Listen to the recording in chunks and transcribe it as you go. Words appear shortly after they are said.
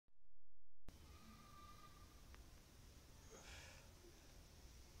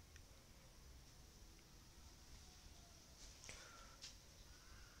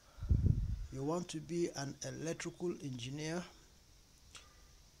you want to be an electrical engineer,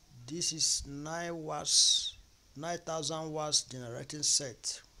 this is 9000 watts generating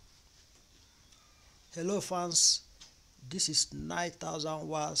set. Hello fans, this is 9000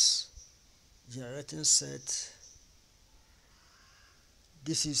 watts generating set.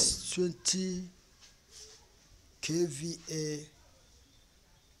 This is 20 kVA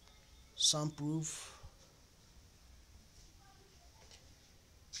soundproof.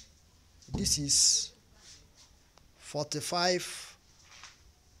 This is 45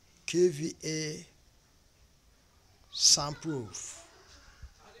 kVA soundproof.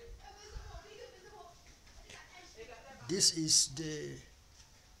 This is the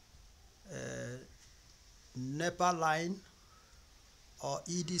NEPA line or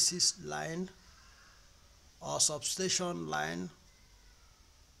EDC line or substation line.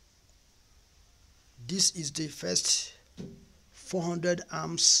 This is the first 400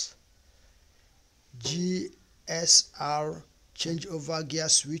 amps GSR changeover gear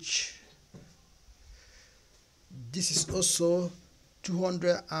switch. This is also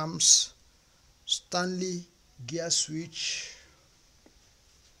 200 amps Stanley gear switch.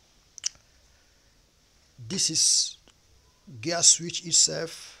 This is gear switch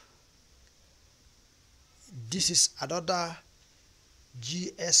itself. This is another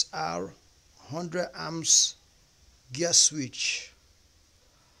GSR 100 amps gear switch.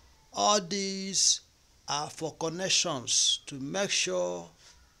 All these are for connections to make sure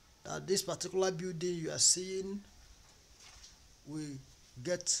that this particular building you are seeing will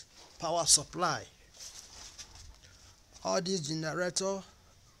get power supply. All these generator,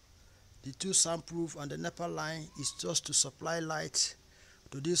 the two soundproof and the NEPA line is just to supply light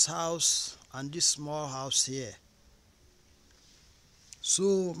to this house and this small house here.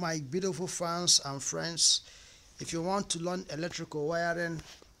 So my beautiful fans and friends, if you want to learn electrical wiring,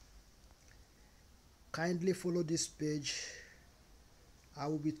 kindly follow this page. I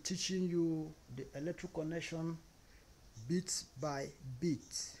will be teaching you the electrical connection bit by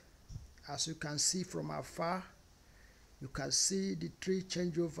bit. As you can see from afar, you can see the 3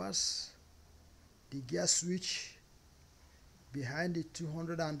 changeovers, the gear switch behind the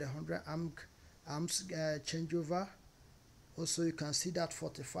 200 and the 100 amps changeover. Also you can see that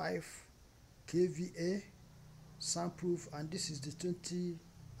 45 kVA soundproof, and this is the 20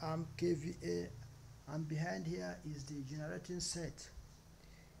 amp kVA, and behind here is the generating set.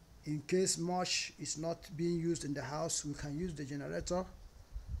 In case much is not being used in the house, we can use the generator.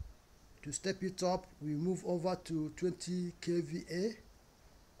 To step it up, we move over to 20 kVA,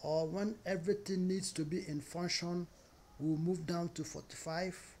 or when everything needs to be in function, we'll move down to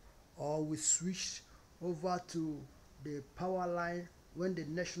 45, or we switch over to the power line when the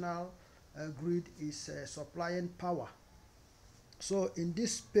national grid is supplying power. So in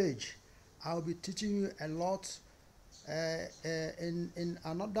this page, I'll be teaching you a lot. In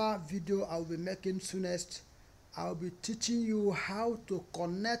another video I'll be making soonest, I'll be teaching you how to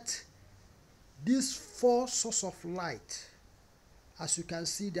connect these 4 sources of light. As you can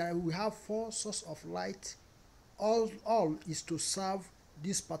see there, we have 4 sources of light. All is to serve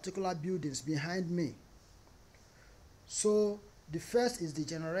these particular buildings behind me. So the first is the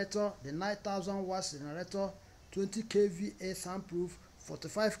generator, the 9000 watts generator, 20 kVA soundproof,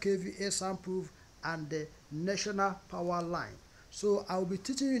 45 kVA soundproof, and the national power line. So I will be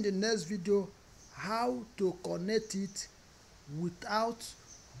teaching you in the next video how to connect it without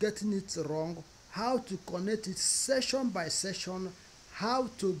getting it wrong, how to connect it section by section, how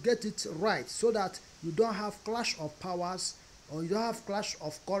to get it right so that you don't have clash of powers, or you don't have clash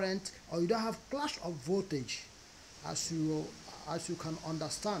of current, or you don't have clash of voltage, as you can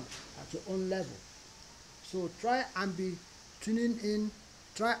understand at your own level. So try and be tuning in,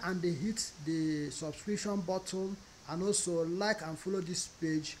 try and hit the subscription button, and also like and follow this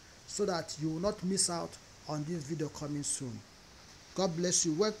page so that you will not miss out on this video coming soon. God bless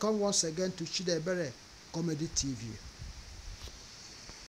you. Welcome once again to Chidiebere-comedyTV.